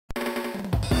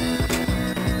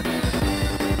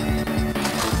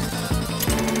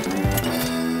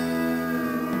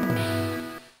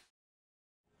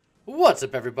What's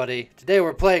up, everybody? Today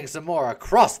we're playing some more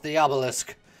Across the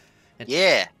Obelisk. And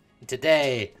Yeah.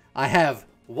 today I have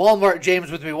Walmart James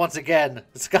with me once again.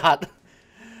 Scott.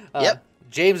 Yep.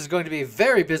 James is going to be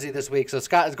very busy this week, so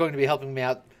Scott is going to be helping me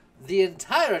out the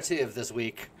entirety of this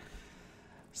week.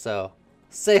 So,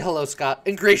 say hello, Scott.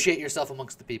 Ingratiate yourself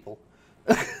amongst the people.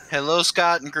 Hello,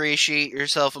 Scott. Ingratiate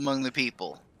yourself among the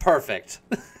people. Perfect.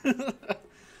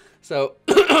 So,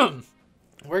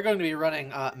 we're going to be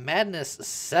running Madness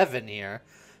 7 here.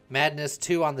 Madness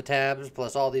 2 on the tabs,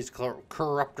 plus all these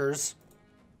corruptors.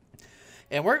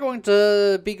 And we're going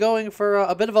to be going for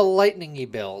a bit of a lightning-y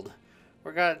build.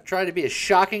 We're going to try to be as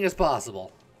shocking as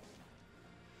possible.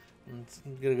 It's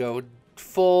going to go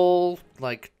full,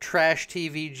 like, trash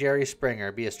TV Jerry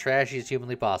Springer. Be as trashy as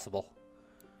humanly possible.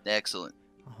 Excellent.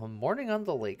 Morning on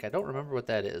the Lake. I don't remember what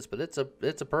that is, but it's a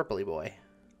purpley boy.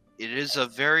 It is a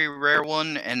very rare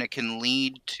one, and it can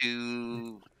lead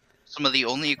to some of the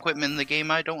only equipment in the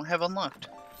game I don't have unlocked.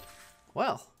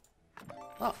 Well.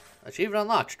 Oh, achievement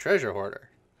unlocked. Treasure hoarder.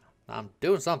 I'm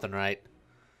doing something right.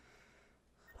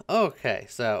 Okay,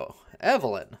 so,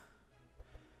 Evelyn.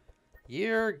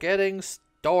 You're getting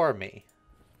stormy.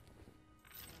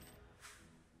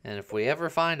 And if we ever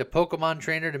find a Pokemon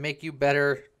trainer to make you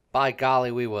better, by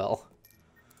golly, we will.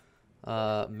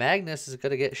 Magnus is going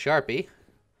to get Sharpie,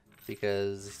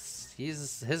 because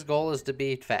his goal is to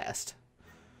be fast.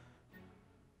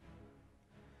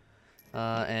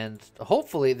 And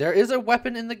hopefully there is a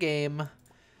weapon in the game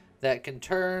that can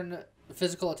turn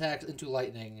physical attacks into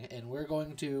lightning, and we're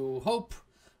going to hope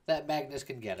that Magnus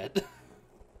can get it.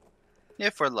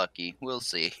 If we're lucky, we'll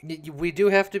see. We do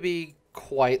have to be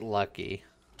quite lucky.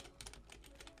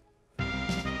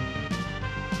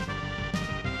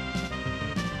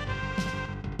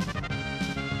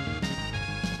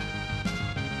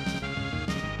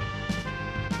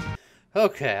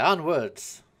 Okay,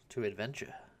 onwards to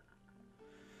adventure.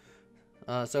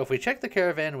 So if we check the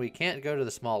caravan, we can't go to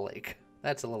the small lake.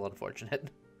 That's a little unfortunate.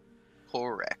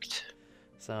 Correct.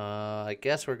 So I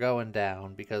guess we're going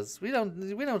down because we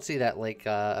don't see that lake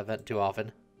event too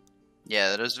often.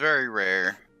 Yeah, that is very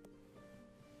rare.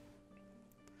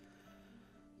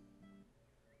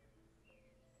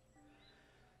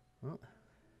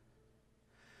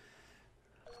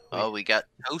 Oh, we got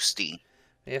Toasty.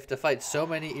 We have to fight so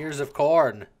many ears of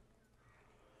corn.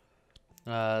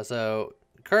 So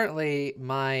currently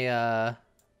my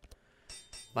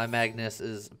my Magnus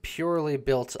is purely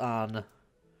built on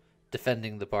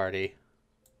defending the party.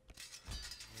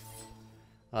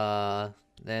 And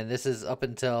this is up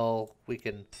until we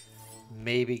can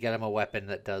maybe get him a weapon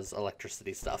that does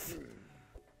electricity stuff.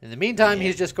 In the meantime,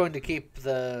 he's just going to keep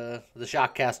the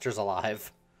shockcasters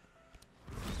alive.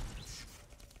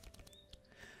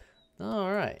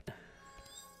 Alright.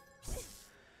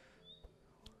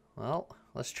 Well,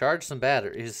 let's charge some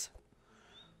batteries.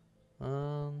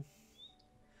 Do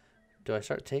I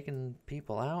start taking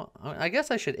people out? I guess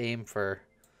I should aim for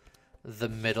the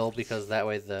middle, because that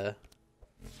way the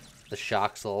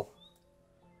shocks will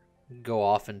go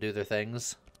off and do their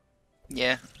things.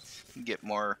 Yeah, you get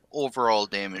more overall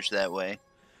damage that way.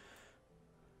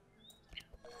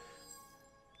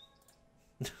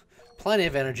 Plenty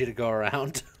of energy to go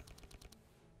around.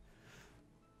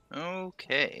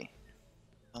 Okay.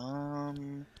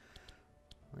 You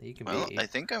can Well, be... I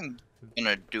think I'm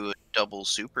gonna do a double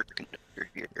superconductor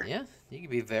here. Yeah, you can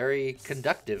be very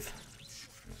conductive.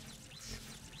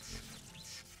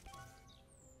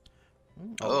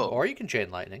 Oh. Or you can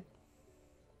chain lightning.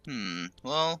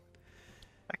 Well,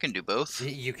 I can do both.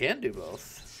 You can do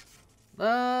both.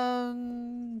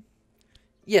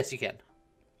 Yes, you can.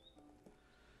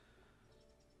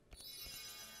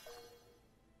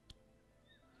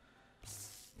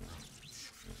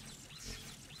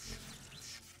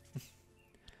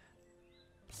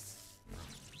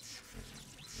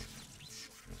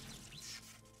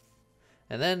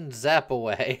 And then zap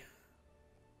away.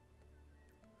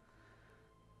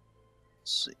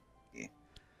 Let's see.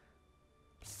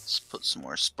 Let's put some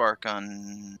more spark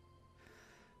on.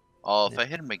 Oh, if I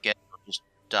hit him again, he'll just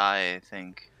die, I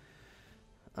think.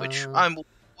 Which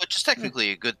is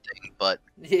technically a good thing, but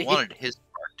wanted his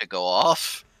spark to go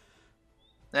off.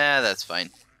 Nah, that's fine.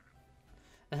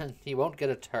 And he won't get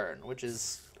a turn, which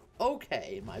is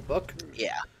okay in my book.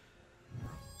 Yeah.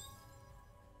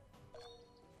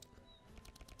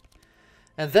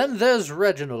 And then there's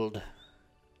Reginald.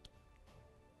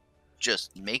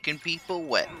 Just making people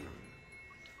wet.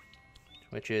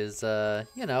 Which is,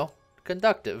 you know,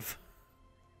 conductive.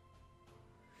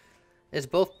 It's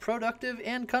both productive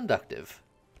and conductive.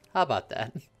 How about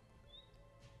that?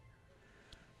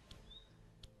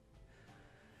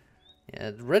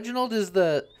 Yeah, Reginald is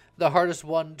the hardest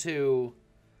one to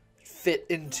fit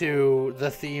into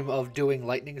the theme of doing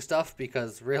lightning stuff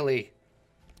because really,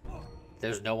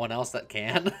 there's no one else that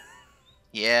can.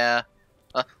 Yeah.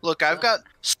 Look, I've got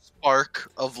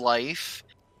Spark of Life,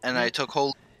 and I took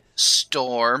Holy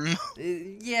Storm.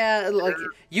 Yeah, like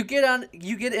you get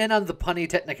in on the punny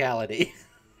technicality.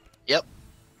 Yep.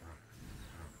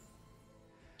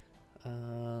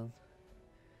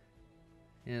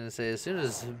 Say as soon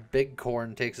as Big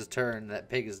Corn takes his turn, that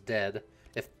pig is dead.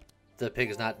 If the pig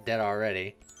is not dead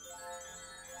already.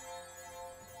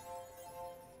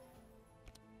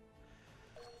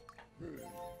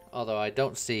 Although I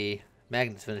don't see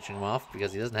Magnus finishing him off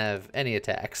because he doesn't have any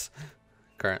attacks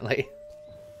currently.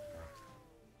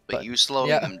 But you slowing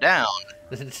them down.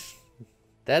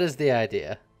 That is the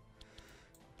idea.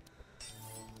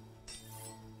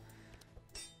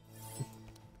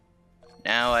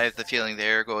 Now I have the feeling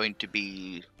they're going to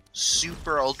be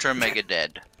super ultra mega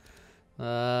dead.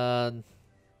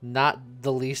 Not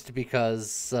the least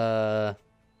because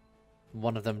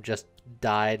one of them just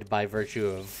died by virtue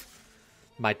of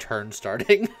my turn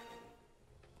starting.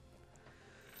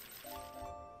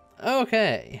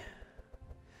 Okay.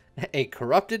 A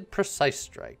corrupted precise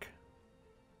strike.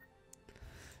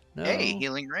 No. Hey,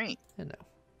 healing rain. No.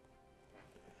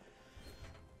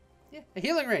 Yeah, a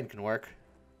healing rain can work.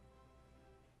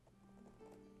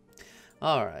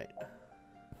 All right.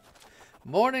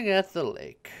 Morning at the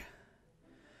lake.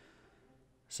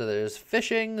 So there's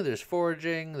fishing, there's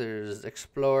foraging, there's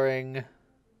exploring.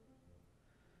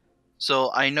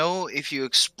 So I know if you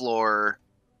explore,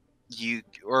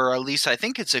 or at least I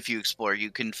think it's if you explore, you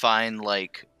can find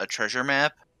like a treasure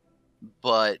map,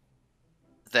 but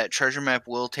that treasure map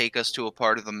will take us to a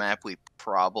part of the map we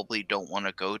probably don't want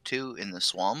to go to in the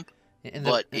swamp.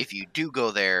 But if you do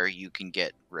go there, you can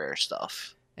get rare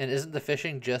stuff. And isn't the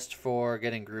fishing just for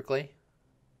getting Grookly?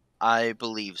 I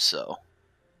believe so.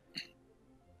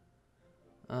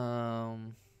 I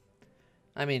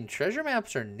mean, treasure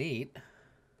maps are neat.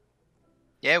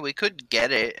 Yeah, we could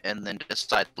get it and then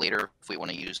decide later if we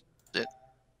want to use it.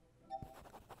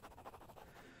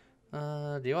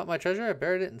 Do you want my treasure? I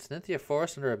buried it in Cynthia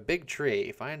Forest under a big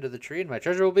tree. Find the tree and my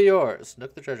treasure will be yours.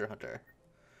 Nook the treasure hunter.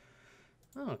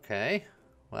 Okay.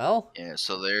 Well. Yeah,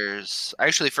 so there's... I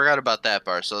actually forgot about that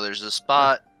part. So there's a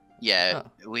spot... Yeah,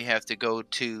 we have to go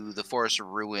to the Forest of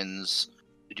Ruins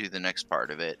to do the next part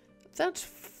of it. That's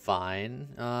fine.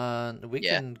 We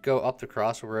can go up the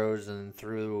crossroads and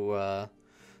through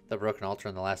the Broken Altar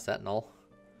and the Last Sentinel.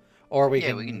 Or we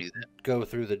can do that. Go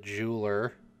through the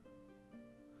Jeweler.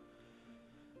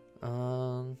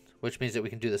 Which means that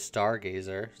we can do the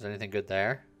Stargazer. Is there anything good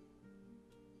there?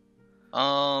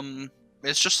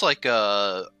 It's just like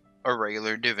a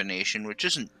regular divination, which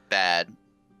isn't bad.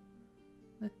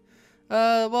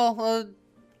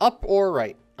 Up or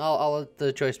right. I'll let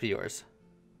the choice be yours.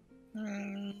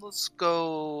 Let's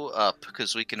go up,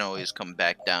 because we can always come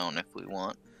back down if we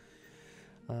want.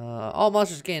 All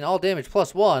monsters gain all damage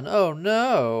 +1. Oh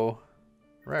no!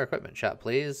 Rare equipment shop,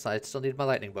 please. I still need my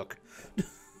lightning book.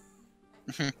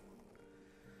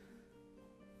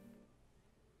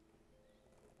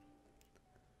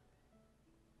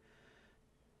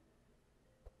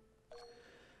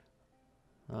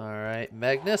 Alright,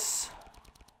 Magnus.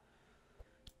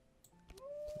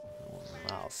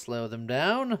 I'll slow them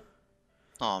down.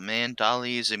 Oh man,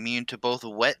 Dolly is immune to both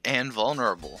wet and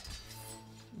vulnerable.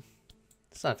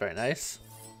 It's not very nice.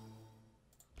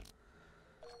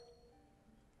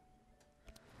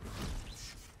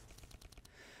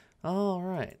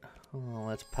 Alright. Well,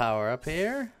 let's power up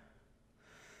here.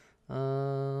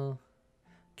 I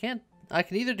can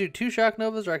either do 2 shock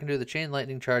novas or I can do the chain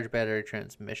lightning charge battery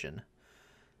transmission.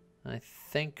 I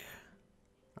think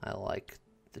I like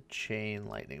the chain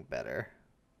lightning better.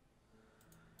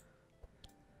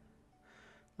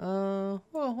 Well,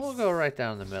 we'll go right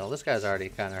down the middle. This guy's already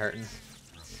kind of hurting.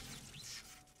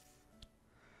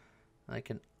 I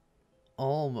can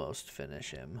almost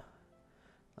finish him.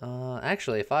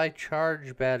 Actually, if I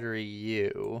charge battery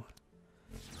you,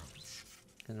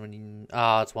 and when you,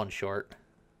 it's 1 short.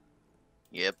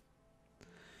 Yep.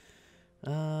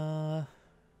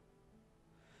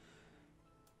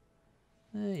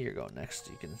 You're going next.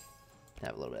 You can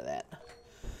have a little bit of that.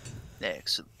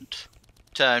 Excellent.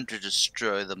 Time to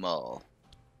destroy them all.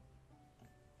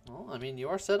 Well, I mean, you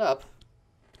are set up.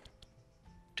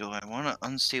 Do I want to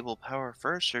unstable power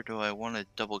first, or do I want to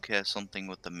double cast something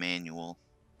with the manual?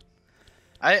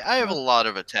 I have a lot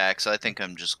of attacks. I think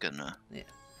I'm just gonna... Yeah.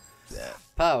 Do that.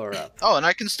 Power up. Oh, and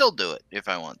I can still do it if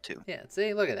I want to. Yeah,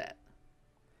 see? Look at that.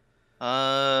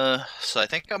 So I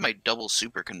think I might double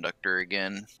superconductor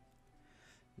again.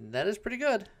 That is pretty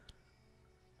good.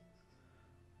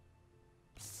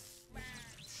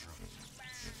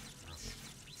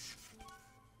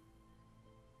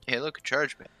 Hey, look, a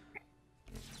charge back.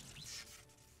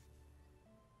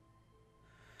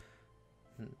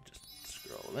 Just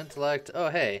scroll of intellect. Oh,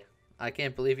 hey. I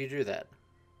can't believe you drew that.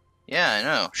 Yeah, I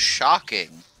know. Shocking.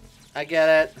 I get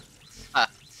it.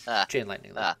 Ah, Chain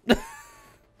lightning. ah.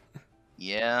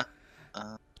 Yeah.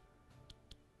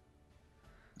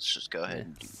 Let's just go ahead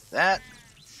and do that.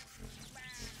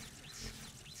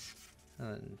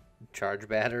 And then charge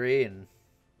battery and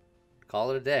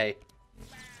call it a day.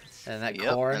 And that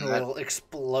corn will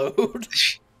explode.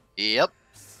 Yep.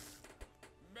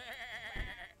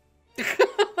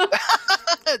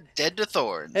 Dead to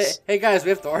thorns. Hey guys, we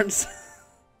have thorns.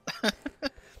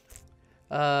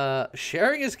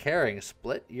 Sharing is caring.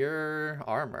 Split your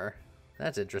armor.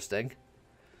 That's interesting.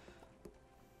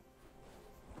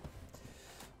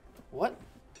 What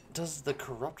does the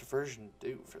corrupt version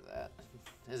do for that?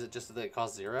 Is it just that it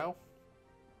costs 0?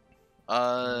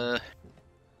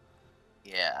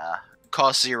 Yeah.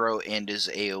 Cost 0 and is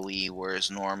AoE, whereas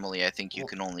normally I think you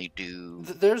can only do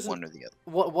one or the other.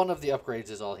 One of the upgrades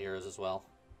is all heroes as well.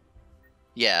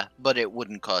 Yeah, but it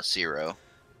wouldn't cost 0.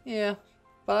 Yeah,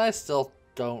 but I still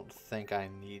don't think I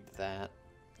need that.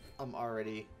 I'm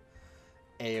already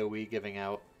AoE giving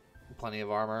out plenty of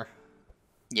armor.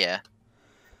 Yeah.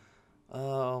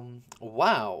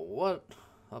 Wow, what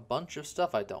a bunch of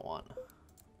stuff I don't want.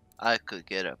 I could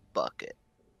get a bucket.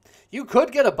 You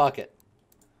could get a bucket.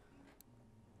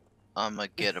 I'm gonna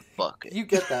get a bucket. You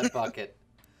get that bucket.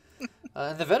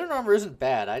 And the veteran armor isn't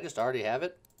bad. I just already have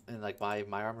it, and like my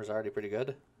armor's already pretty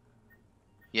good.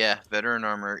 Yeah, veteran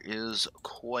armor is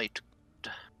quite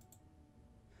good.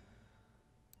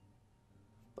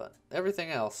 But everything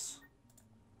else,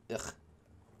 ugh.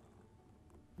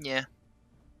 Yeah.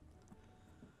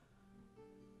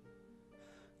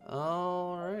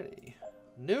 Alrighty.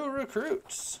 New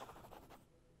recruits.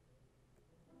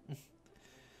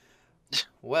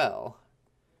 Well,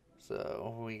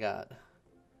 so we got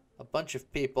a bunch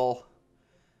of people.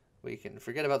 We can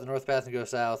forget about the North Path and go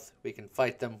south. We can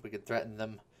fight them. We can threaten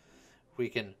them. We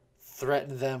can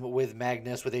threaten them with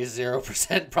Magnus with a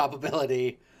 0%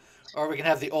 probability. Or we can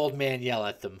have the old man yell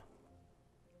at them.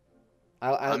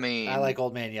 I mean, I like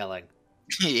old man yelling.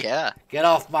 Yeah. Get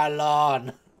off my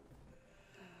lawn.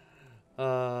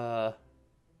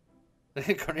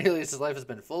 Cornelius' life has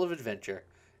been full of adventure.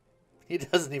 He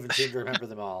doesn't even seem to remember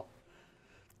them all.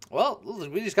 Well,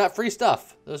 we just got free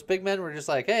stuff. Those big men were just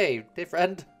like, hey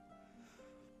friend.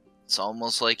 It's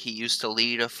almost like he used to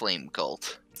lead a flame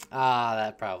cult. Ah,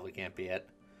 that probably can't be it.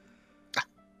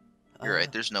 You're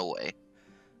right, there's no way.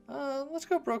 Let's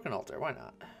go Broken Altar. Why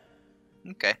not?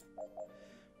 Okay.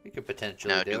 We could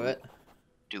potentially do it.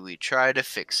 Do we try to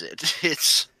fix it?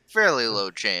 It's fairly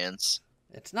low chance.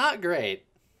 It's not great.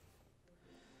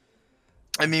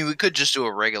 I mean, we could just do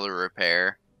a regular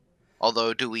repair.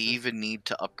 Although, do we even need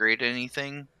to upgrade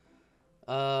anything?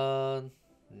 Nah.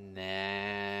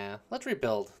 Let's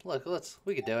rebuild. Look,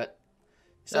 we could do it.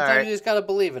 Sometimes you just gotta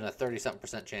believe in a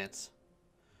 30-something% chance.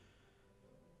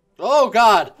 Oh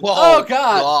God! Whoa, oh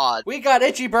God! We got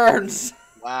itchy burns.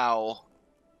 Wow.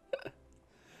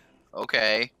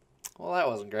 Okay. Well, that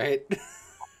wasn't great.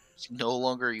 It's no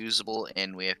longer usable,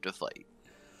 and we have to fight.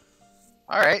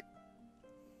 All right.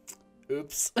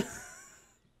 Oops.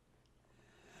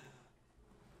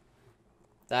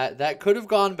 That could have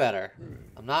gone better.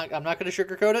 I'm not going to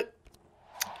sugarcoat it.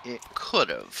 It could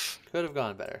have. Could have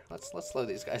gone better. Let's slow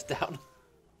these guys down.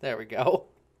 There we go.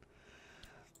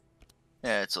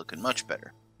 Yeah, it's looking much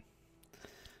better.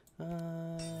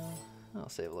 I'll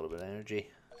save a little bit of energy.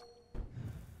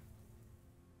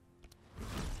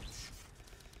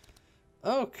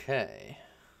 Okay.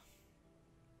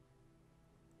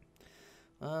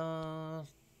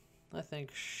 I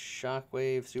think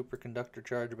shockwave superconductor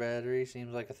charge battery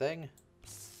seems like a thing.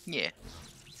 Yeah.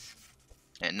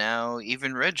 And now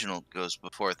even Reginald goes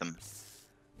before them.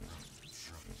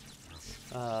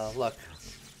 Look.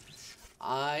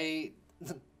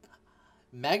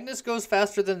 Magnus goes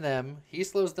faster than them, he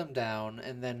slows them down,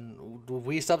 and then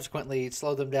we subsequently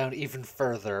slow them down even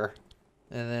further.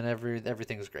 And then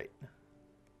everything's great.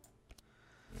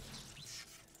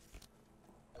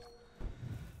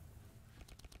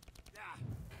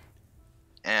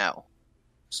 Ow.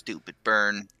 Stupid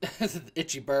burn.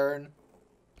 Itchy burn.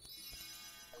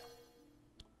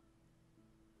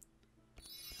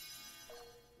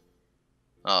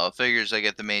 Oh, figures I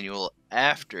get the manual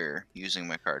after using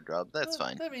my card drop. That's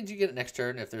fine. That means you get it next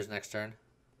turn if there's next turn.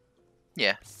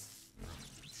 Yeah.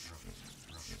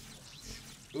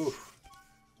 Oof.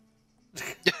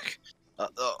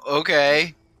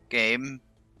 Okay, game.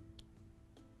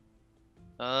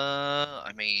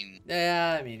 I mean,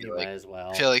 Yeah, I mean, you feel might like as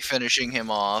well. feel like finishing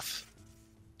him off,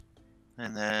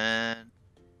 and then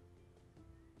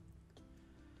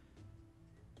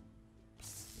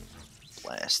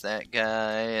blast that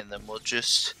guy, and then we'll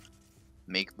just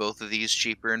make both of these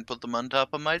cheaper and put them on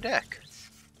top of my deck.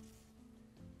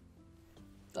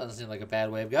 Doesn't seem like a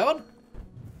bad way of going.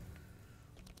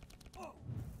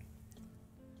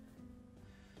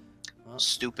 Well,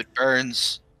 Stupid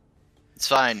burns. It's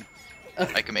fine.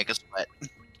 I can make a sweat.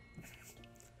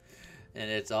 and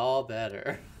it's all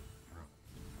better.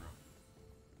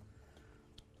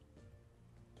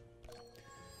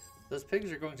 Those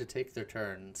pigs are going to take their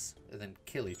turns and then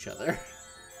kill each other.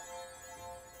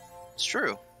 It's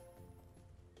true.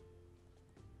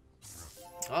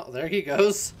 Oh, there he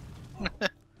goes.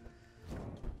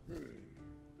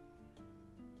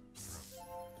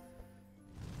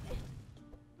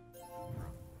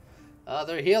 Oh,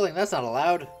 they're healing. That's not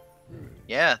allowed.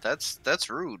 Yeah, that's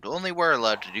rude. Only we're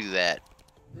allowed to do that.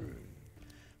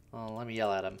 Oh, let me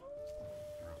yell at him.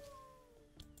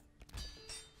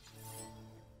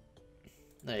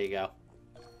 There you go.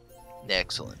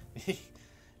 Excellent.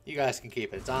 You guys can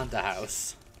keep it. It's on the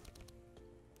house.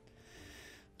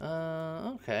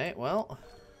 Okay, well.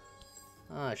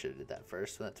 Oh, I should have did that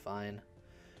first, but that's fine.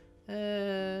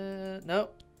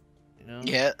 Nope. You know.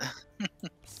 Yeah.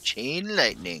 Chain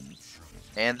lightning.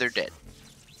 And they're dead.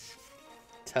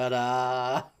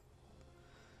 Ta-da!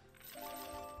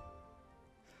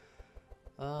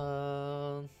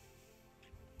 Oh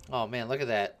man, look at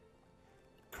that.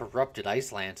 Corrupted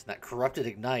Ice Lance and that corrupted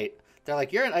Ignite. They're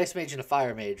like, you're an Ice Mage and a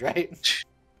Fire Mage, right?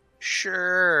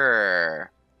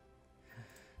 Sure.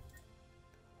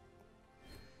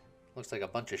 Looks like a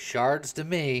bunch of shards to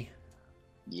me.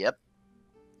 Yep.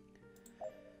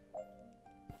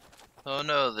 Oh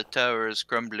no, the tower is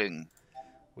crumbling.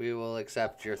 We will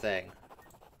accept your thing.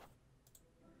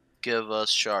 Give us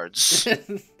shards.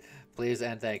 Please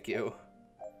and thank you.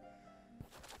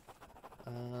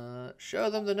 Show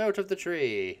them the note of the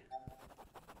tree.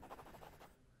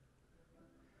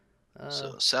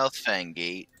 So, South Fang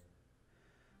Gate.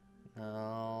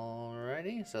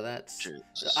 Alrighty, so that's Cheers.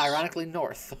 ironically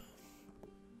north.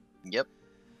 Yep.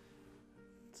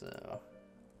 So,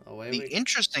 away The we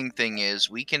interesting thing is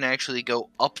we can actually go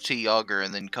up to Yager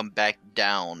and then come back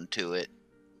down to it.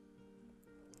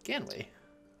 Can we?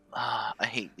 Ah, I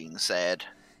hate being sad.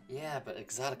 Yeah, but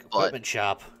exotic equipment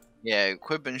shop. Yeah,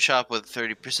 equipment shop with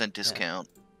 30% discount.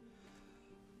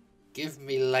 Give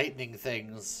me lightning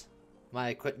things. My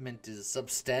equipment is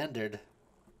substandard.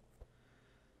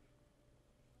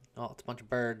 Oh, it's a bunch of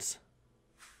birds.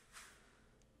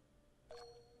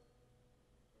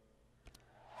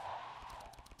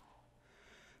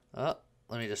 Oh,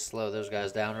 let me just slow those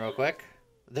guys down real quick.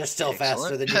 They're still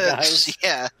faster than you guys.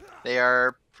 Yeah, they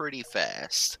are pretty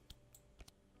fast.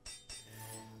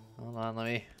 Hold on, let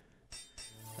me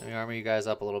armor you guys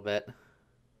up a little bit.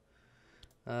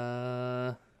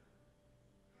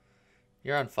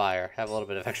 You're on fire. Have a little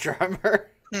bit of extra armor.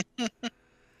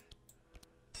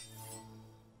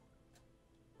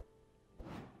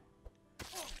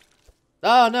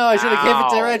 Oh no, I should have given it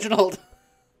to Reginald.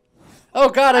 Oh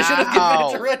god, I should have given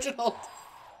it to Reginald.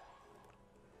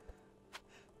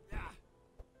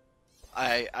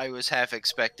 I was half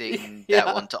expecting Yeah.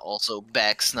 that one to also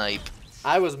back snipe.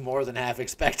 I was more than half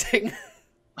expecting.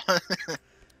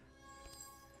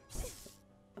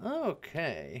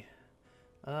 Okay.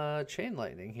 Chain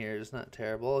lightning here is not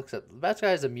terrible, except the bad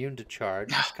guy is immune to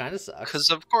charge, which kind of sucks. Because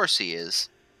of course he is.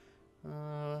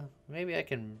 Maybe I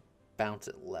can bounce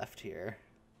it left here.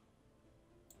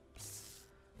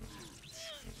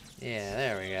 Yeah,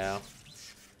 there we go.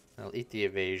 I'll eat the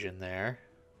evasion there.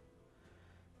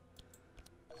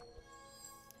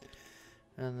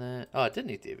 And then... Oh, it didn't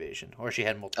eat the evasion. Or she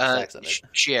had multiple stacks of it.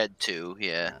 She had two,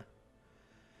 yeah.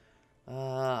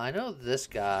 I know this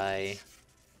guy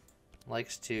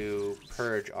likes to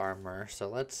purge armor, so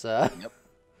let's do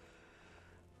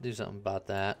something about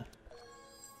that.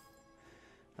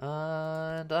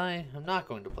 And I am not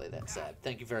going to play that sad.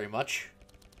 Thank you very much.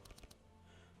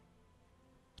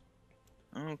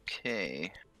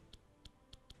 Okay.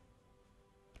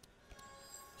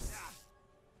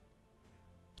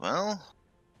 Well,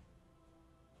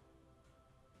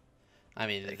 I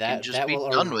mean, can that just be will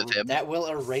done with him. That will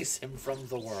erase him from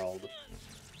the world.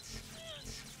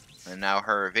 And now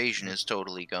her evasion is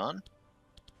totally gone.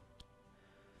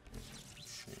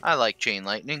 I like chain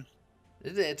lightning.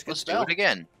 It's a good Let's spell. do it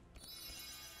again.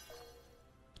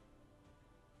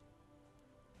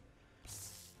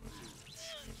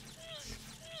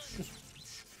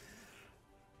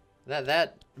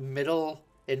 That middle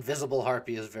invisible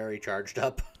harpy is very charged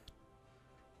up.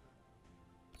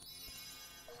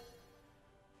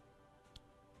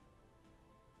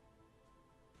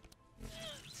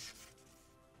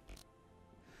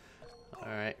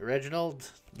 Alright, Reginald,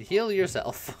 heal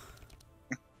yourself.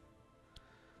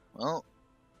 Well,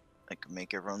 I can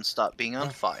make everyone stop being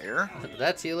on fire.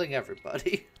 That's healing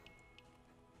everybody.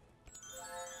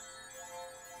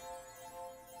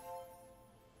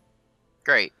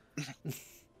 Great.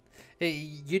 Hey,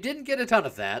 you didn't get a ton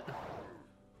of that.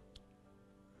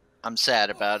 I'm sad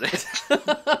about it.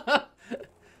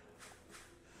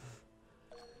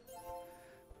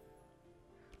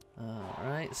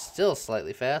 Alright, still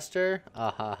slightly faster.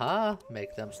 Ah-ha-ha.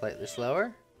 Make them slightly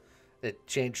slower. It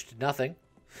changed nothing.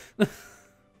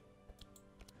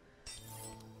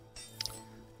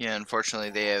 Yeah,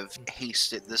 unfortunately they have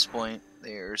haste at this point.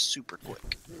 They're super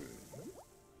quick.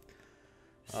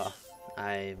 Oh,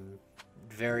 I'm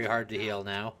very hard to heal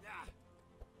now.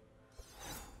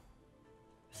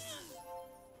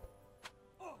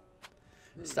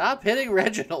 Stop hitting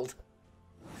Reginald.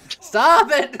 Stop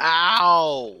it!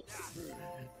 Ow!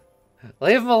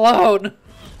 Leave him alone.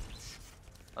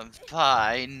 I'm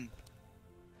fine.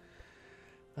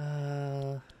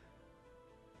 Oh,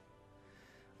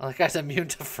 that guy's immune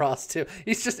to frost too.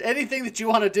 He's just anything that you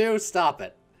want to do, stop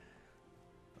it.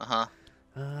 Uh-huh.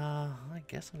 I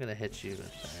guess I'm gonna hit you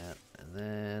with that, and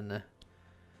then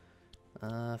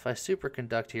if I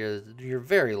superconduct here, you're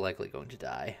very likely going to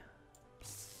die.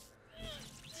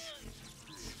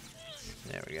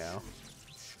 There we go.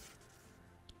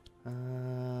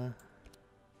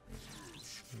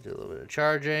 Do a little bit of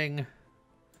charging,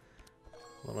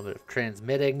 a little bit of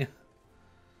transmitting.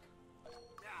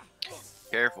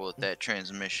 Careful with that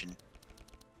transmission.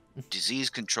 Disease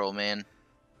control, man.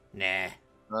 Nah.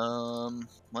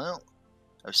 Well,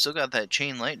 I've still got that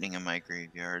chain lightning in my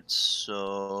graveyard,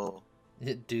 so...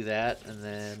 Do that, and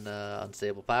then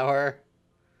unstable power.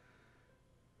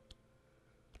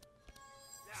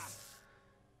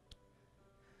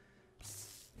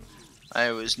 I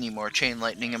always need more chain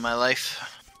lightning in my life.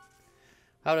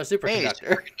 How about a superconductor? Hey,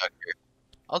 superconductor.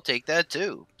 I'll take that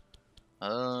too.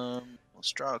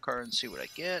 Let's draw a card and see what I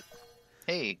get.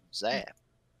 Hey, zap.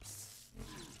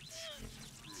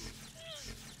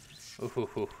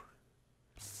 Ooh.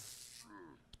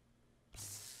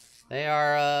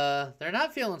 They're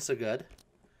not feeling so good.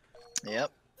 Yep.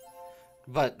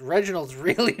 But Reginald's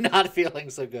really not feeling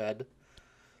so good.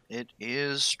 It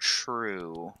is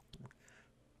true.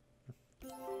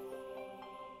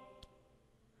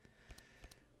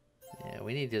 Yeah,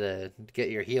 we need you to get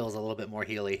your heals a little bit more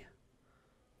healy.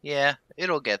 Yeah,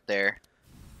 it'll get there.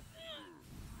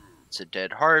 It's a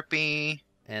dead harpy.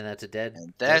 And that's a dead,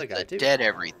 And dead that's guy a too. dead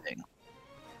everything.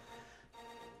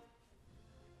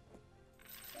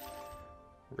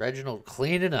 Reginald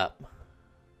cleaning up.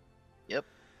 Yep.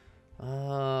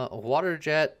 Water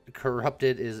jet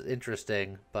corrupted is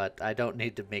interesting, but I don't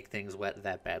need to make things wet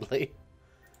that badly.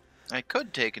 I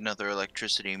could take another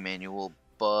electricity manual,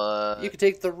 but... You could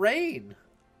take the rain.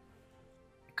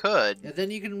 I could. And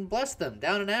then you can bless them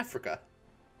down in Africa.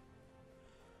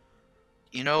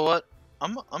 You know what?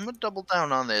 I'm gonna double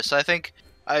down on this. I think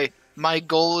my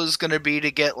goal is gonna be to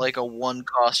get like a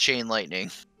 1-cost chain lightning.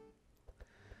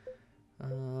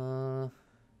 Oh,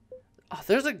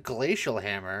 there's a glacial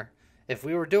hammer. If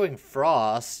we were doing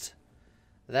frost,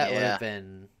 that would have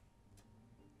been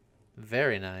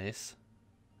very nice.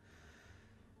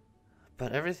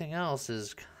 But everything else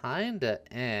is kinda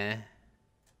eh.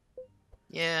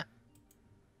 Yeah.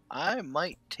 I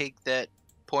might take that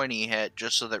pointy hat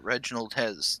just so that Reginald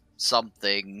has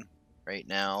something right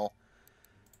now.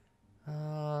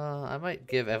 I might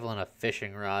give Evelyn a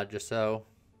fishing rod just so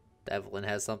Evelyn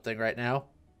has something right now.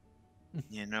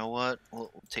 You know what?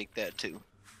 We'll take that too.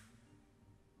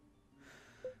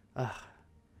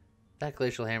 That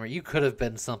glacial hammer, you could have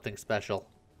been something special.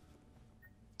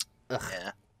 Ugh.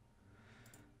 Yeah.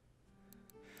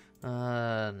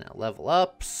 Now level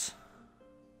ups.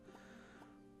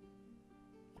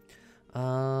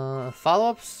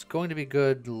 Follow-up's going to be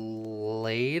good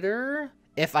later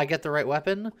if I get the right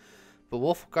weapon, but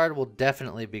Wolf Guard will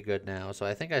definitely be good now, so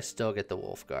I think I still get the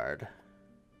Wolf Guard.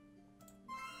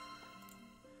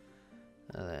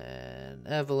 And then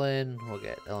Evelyn will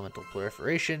get Elemental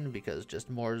Proliferation because just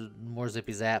more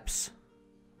zippy zaps.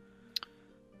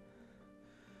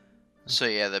 So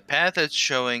yeah, the path it's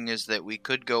showing is that we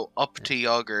could go up to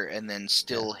Yager and then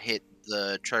still hit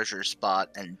the treasure spot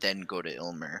and then go to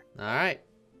Ilmer. Alright.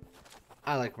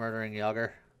 I like murdering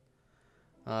Yager.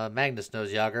 Magnus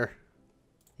knows Yager.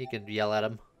 He can yell at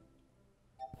him.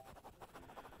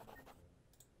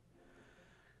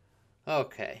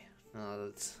 Okay. Now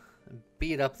let's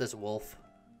beat up this wolf.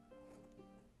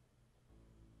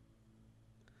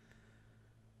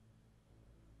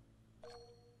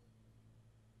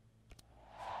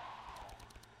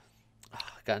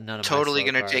 Got none of my Totally slow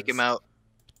gonna cards. take him out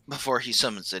before he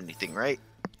summons anything, right?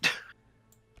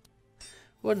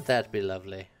 Wouldn't that be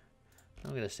lovely?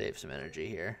 I'm gonna save some energy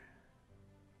here.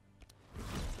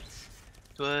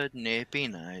 Wouldn't it be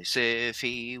nice if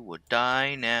he would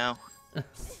die now?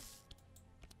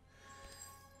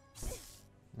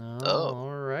 Oh.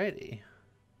 Alrighty.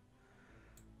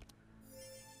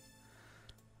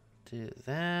 Do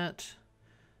that.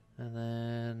 And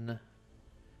then...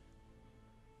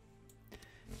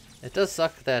 It does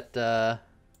suck that I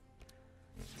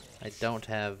don't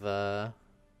have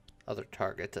other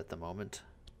targets at the moment.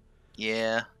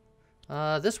 Yeah.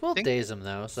 This will daze him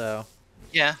though, so...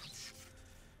 Yeah.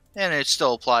 And it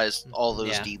still applies all those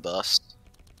Yeah. debuffs.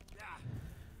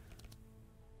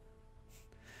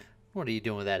 What are you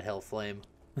doing with that hell flame?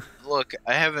 Look,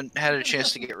 I haven't had a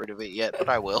chance to get rid of it yet, but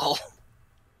I will.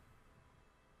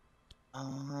 Yeah,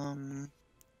 I'm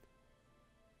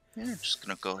just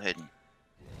gonna go ahead and...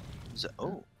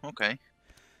 Oh, okay.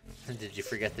 Did you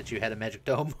forget that you had a magic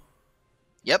dome?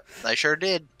 Yep, I sure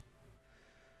did.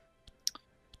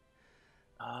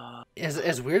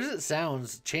 As weird as it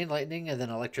sounds, chain lightning and then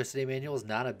electricity manual is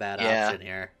not a bad option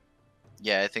here.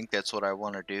 Yeah, I think that's what I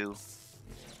want to do.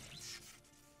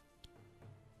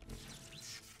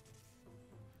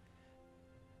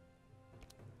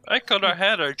 I could have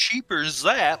had a cheaper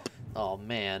zap. Oh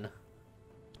man.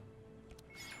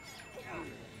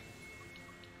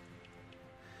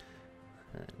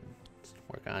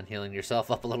 Work on healing yourself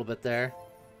up a little bit there.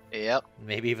 Yep.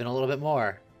 Maybe even a little bit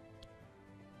more.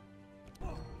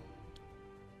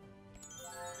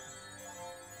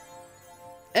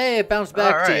 Hey, it bounced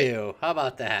back to you. How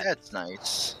about that? That's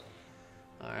nice.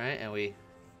 Alright, and we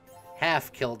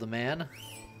half killed the man.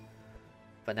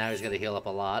 But now he's going to heal up a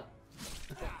lot.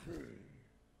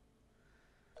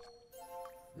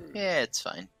 Yeah, it's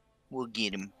fine. We'll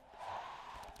get him.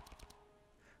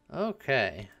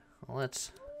 Okay. Well,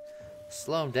 let's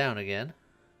slow him down again.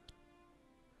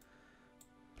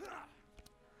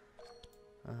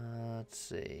 Let's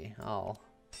see. I'll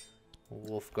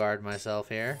wolf guard myself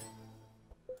here.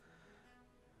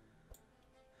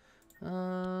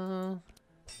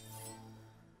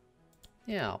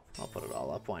 Yeah, I'll put it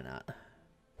all up. Why not?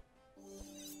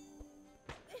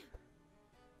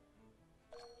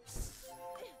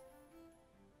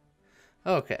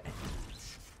 Okay.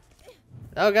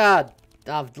 Oh God,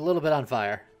 I'm a little bit on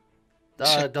fire.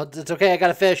 It's okay. I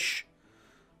got a fish.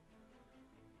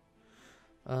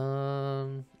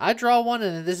 I draw one,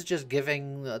 and this is just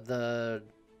giving the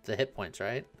hit points,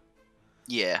 right?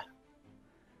 Yeah.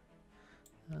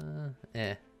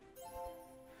 Eh.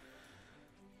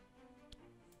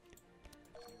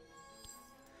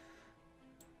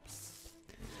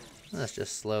 Let's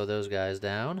just slow those guys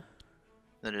down.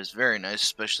 That is very nice,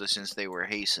 especially since they were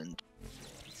hastened.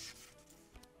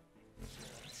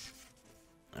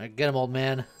 All right, get him, old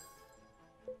man.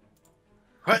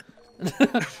 What?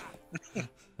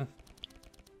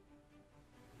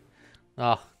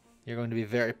 Oh, you're going to be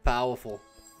very powerful.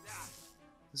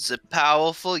 Is it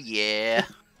powerful? Yeah.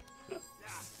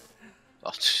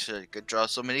 Oh, I could draw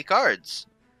so many cards.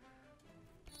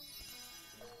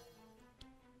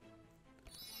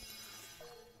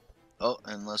 Oh,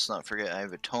 and let's not forget I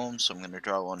have a tome, so I'm going to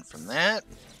draw one from that.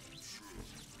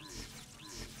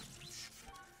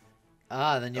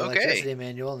 Ah, then you electricity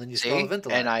manual, and then you scroll of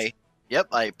intellect. And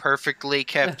I perfectly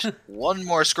kept one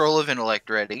more scroll of intellect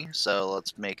ready, so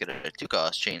let's make it a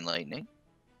 2-cost chain lightning.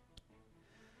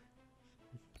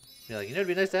 You're like, you know,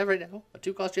 it'd be nice to have right now a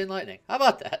 2-cost chain lightning. How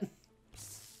about that?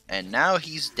 And now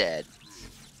he's dead,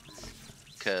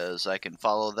 because I can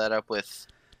follow that up with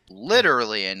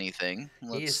literally anything.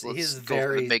 Let's go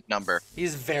for the big number.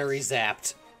 He's very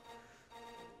zapped.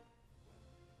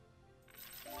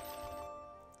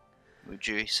 Would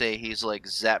you say he's like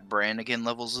Zap Brannigan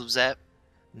levels of Zap?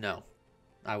 No,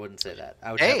 I wouldn't say that.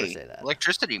 I would never say that.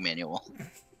 Electricity manual.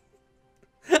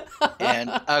 And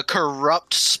a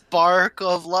corrupt spark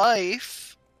of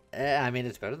life. I mean,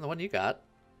 it's better than the one you got.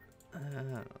 I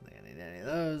don't think I need any of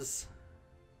those.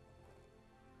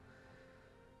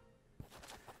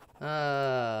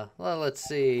 Well, let's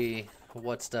see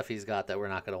what stuff he's got that we're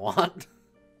not going to want.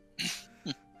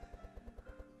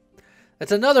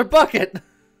 It's another bucket!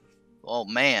 Oh,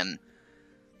 man.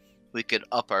 We could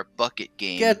up our bucket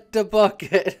game. Get the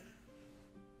bucket!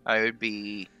 I would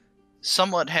be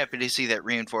somewhat happy to see that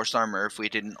reinforced armor if we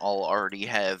didn't all already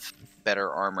have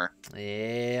better armor.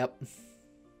 Yep.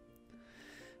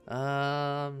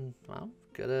 Well,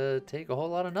 gonna take a whole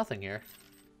lot of nothing here.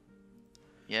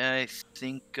 Yeah, I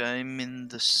think I'm in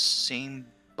the same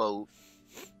boat.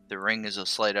 The ring is a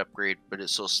slight upgrade, but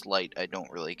it's so slight I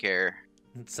don't really care.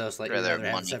 So it's like I'd you'd rather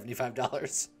rather have have money.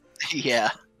 $75. Yeah.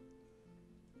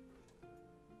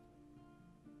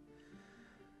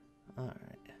 Alright.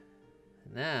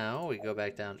 Now we go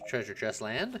back down to Treasure Chest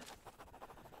Land.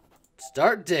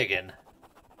 Start digging.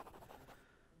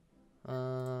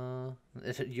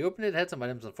 You opened it, had some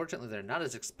items. Unfortunately, they're not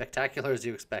as spectacular as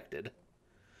you expected.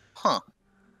 Huh.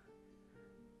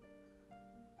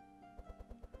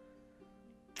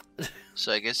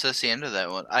 So I guess that's the end of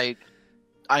that one.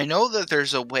 I know that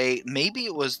there's a way. Maybe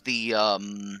it was the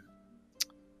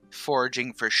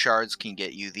foraging for shards can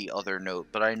get you the other note,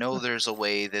 but I know there's a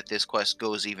way that this quest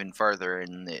goes even farther,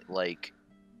 and it like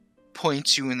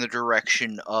points you in the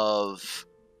direction of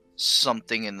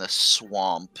something in the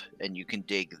swamp, and you can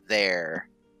dig there.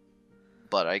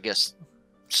 But I guess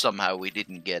somehow we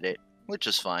didn't get it, which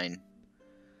is fine.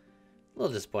 A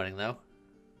little disappointing, though.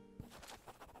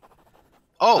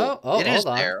 Oh, Oh, it is hold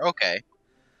on. there. Okay.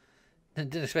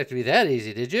 Didn't expect it to be that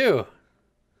easy, did you?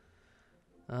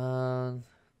 Let's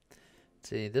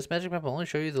see. This magic map will only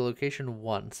show you the location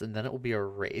once, and then it will be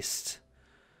erased.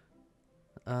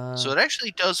 So it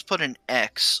actually does put an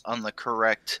X on the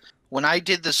correct... When I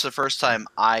did this the first time,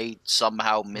 I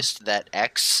somehow missed that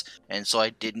X, and so I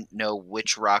didn't know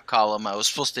which rock column I was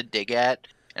supposed to dig at,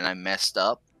 and I messed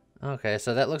up. Okay,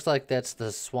 so that looks like that's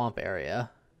the swamp area.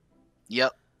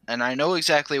 Yep, and I know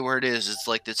exactly where it is. It's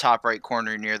like the top right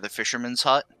corner near the fisherman's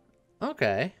hut.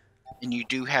 Okay. And you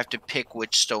do have to pick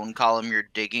which stone column you're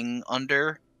digging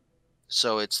under.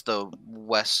 So it's the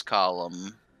west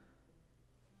column.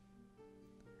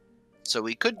 So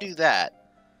we could do that.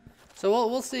 So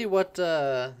we'll see what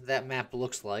that map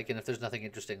looks like, and if there's nothing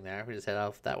interesting there, we just head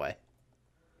off that way.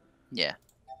 Yeah.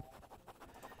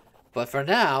 But for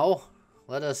now,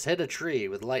 let us hit a tree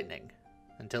with lightning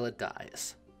until it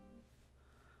dies.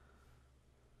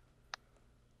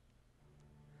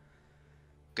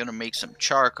 Gonna make some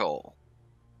charcoal.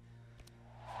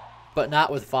 But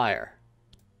not with fire.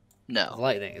 No. With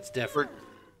lightning, it's different.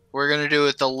 We're gonna do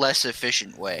it the less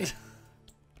efficient way.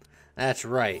 That's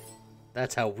right.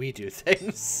 That's how we do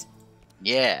things.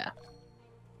 Yeah.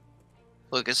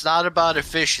 Look, it's not about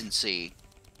efficiency.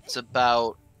 It's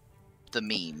about the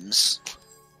memes.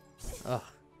 Oh,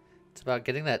 it's about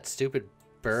getting that stupid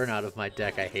burn out of my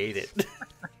deck. I hate it.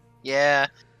 Yeah,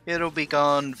 it'll be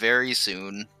gone very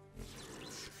soon.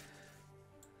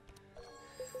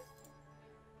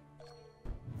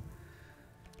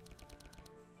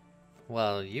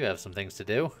 Well, you have some things to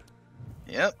do.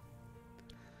 Yep.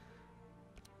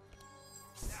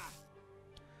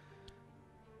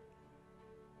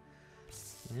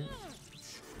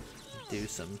 Do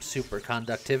some super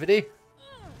conductivity.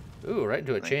 Ooh, right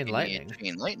into a chain lightning.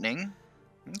 Chain lightning.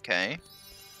 Okay.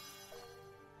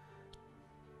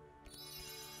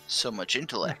 So much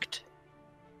intellect.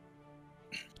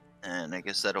 And I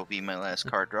guess that'll be my last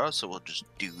card draw, so we'll just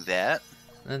do that.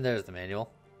 And there's the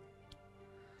manual.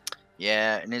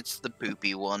 Yeah, and it's the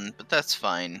poopy one, but that's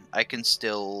fine. I can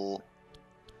still...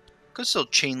 Could still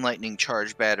chain lightning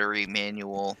charge battery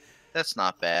manual. That's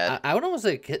not bad. I would almost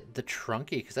like hit the trunky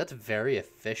because that's very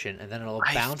efficient, and then it'll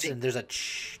bounce and there's a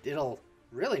it'll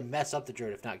really mess up the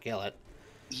druid if not kill it.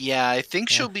 Yeah, I think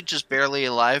she'll be just barely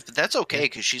alive, but that's okay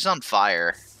because she's on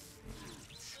fire.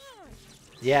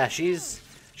 Yeah, she's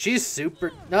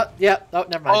super. No, yeah. Oh,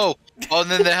 never mind. Oh,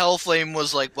 and then the hell flame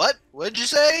was like, "What? What'd you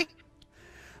say?"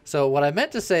 So what I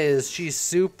meant to say is she's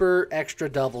super extra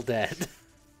double dead.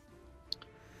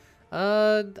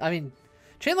 I mean,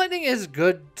 chain lightning is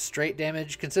good straight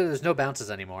damage. Consider there's no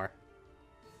bounces anymore.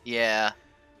 Yeah,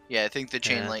 I think the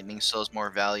chain lightning still has more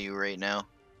value right now.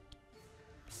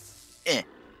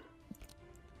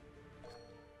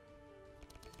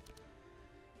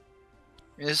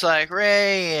 It's like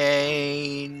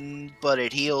rain, but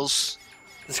it heals.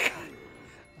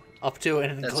 Up to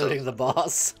and including the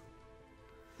boss.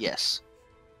 Yes.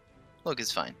 Look,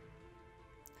 it's fine.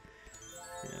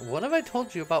 What have I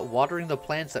told you about watering the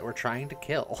plants that we're trying to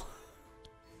kill?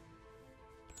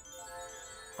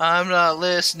 I'm not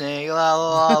listening. La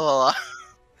la la la la.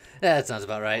 That sounds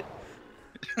about right.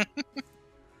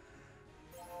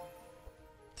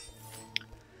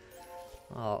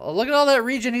 Oh, look at all that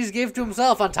regen he's gave to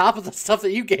himself on top of the stuff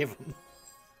that you gave him.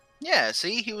 Yeah,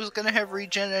 see? He was going to have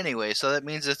regen anyway, so that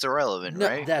means it's irrelevant, No,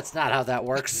 right? that's not how that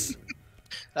works.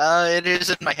 It is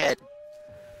in my head.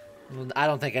 I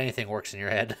don't think anything works in your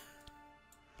head.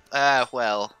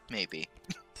 Well, maybe.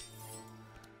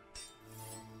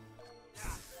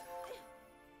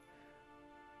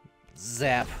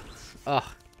 Zap. Ugh,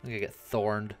 I'm gonna get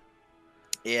thorned.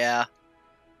 Yeah.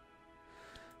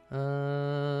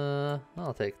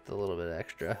 I'll take the little bit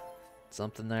extra.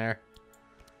 Something there.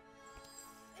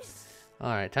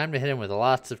 Alright, time to hit him with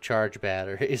lots of charge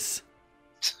batteries.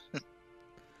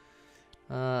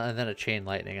 And then a chain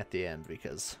lightning at the end,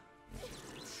 because...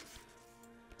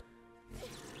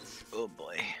 Oh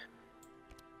boy.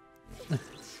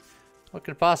 What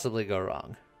could possibly go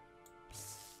wrong?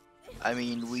 I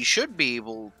mean, we should be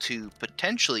able to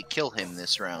potentially kill him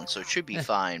this round, so it should be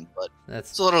fine, but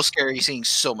it's a little scary seeing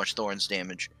so much Thorns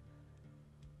damage.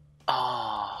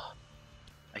 Ah,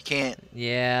 I can't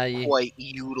quite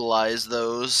utilize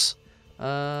those.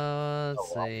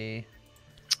 Let's see.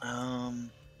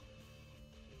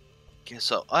 Guess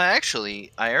so.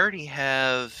 Actually, I already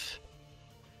have...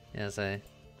 Yes, well,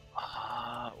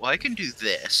 I can do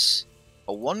this.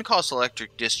 A 1-cost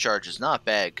electric discharge is not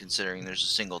bad considering there's a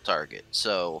single target.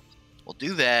 So, we'll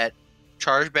do that.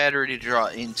 Charge battery to draw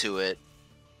into it.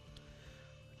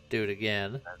 Do it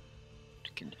again.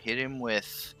 Can hit him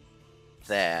with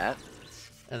that.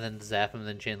 And then zap him,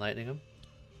 then chain lightning him?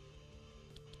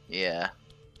 Yeah.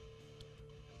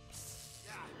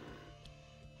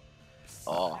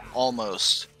 Oh,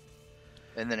 almost.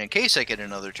 And then in case I get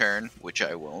another turn, which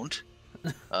I won't,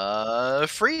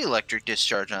 free electric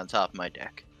discharge on top of my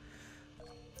deck.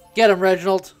 Get him,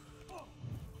 Reginald!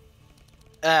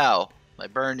 Ow. My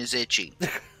burn is itchy.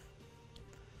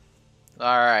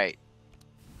 Alright.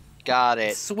 Got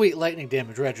it. Sweet lightning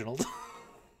damage, Reginald.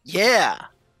 Yeah!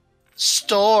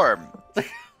 Storm!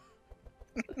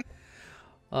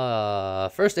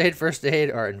 First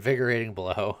aid, or invigorating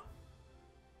blow.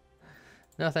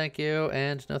 No thank you,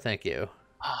 and no thank you.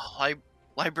 Oh,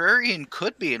 Librarian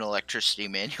could be an electricity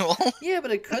manual. Yeah,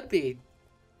 but it could be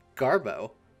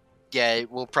Garbo. Yeah,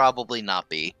 it will probably not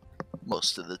be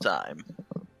most of the time.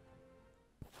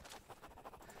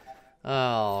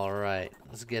 Alright,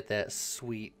 let's get that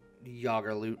sweet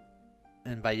Yager loot.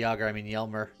 And by Yager, I mean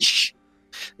Yelmer.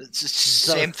 It's the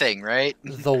same thing, right?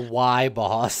 The Y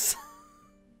boss.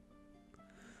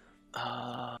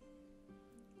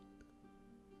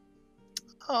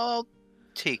 I'll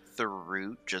take the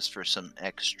root just for some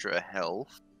extra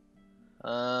health.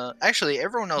 Actually,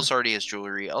 everyone else already has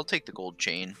jewelry. I'll take the gold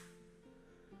chain.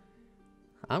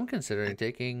 I'm considering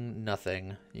taking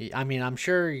nothing. I mean, I'm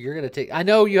sure you're going to take... I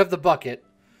know you have the bucket,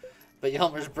 but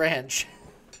Yelmer's branch...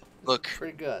 Look.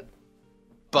 Pretty good.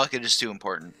 Bucket is too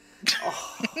important.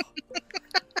 Oh.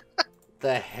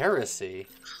 The heresy.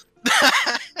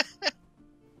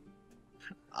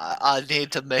 I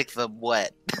need to make them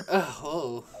wet.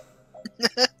 Oh.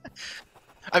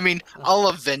 I mean, I'll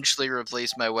eventually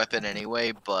replace my weapon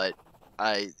anyway, but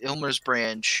Ilmer's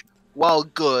branch, while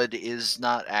good, is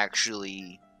not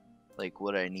actually like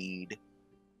what I need.